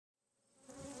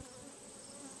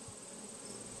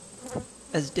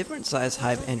As different size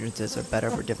hive entrances are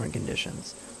better for different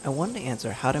conditions, I wanted to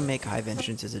answer how to make hive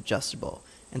entrances adjustable,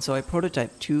 and so I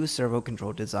prototyped two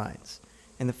servo-controlled designs.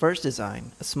 In the first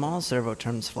design, a small servo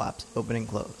turns flaps open and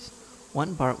close.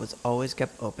 One part was always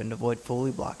kept open to avoid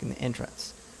fully blocking the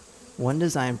entrance. One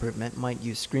design improvement might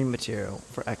use screen material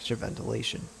for extra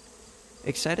ventilation.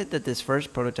 Excited that this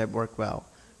first prototype worked well,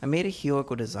 I made a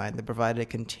helical design that provided a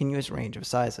continuous range of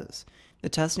sizes. The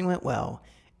testing went well,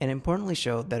 and importantly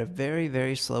showed that a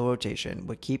very slow rotation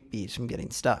would keep bees from getting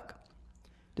stuck.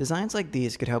 Designs like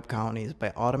these could help colonies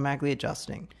by automatically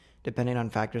adjusting depending on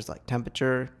factors like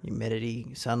temperature, humidity,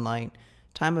 sunlight,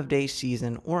 time of day,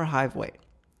 season, or hive weight.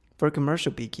 For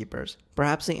commercial beekeepers,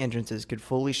 perhaps the entrances could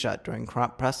fully shut during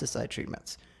crop pesticide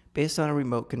treatments based on a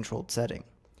remote controlled setting.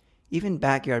 Even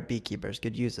backyard beekeepers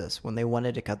could use this when they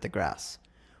wanted to cut the grass.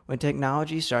 When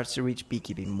technology starts to reach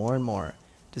beekeeping more and more,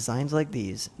 designs like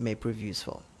these may prove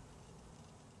useful.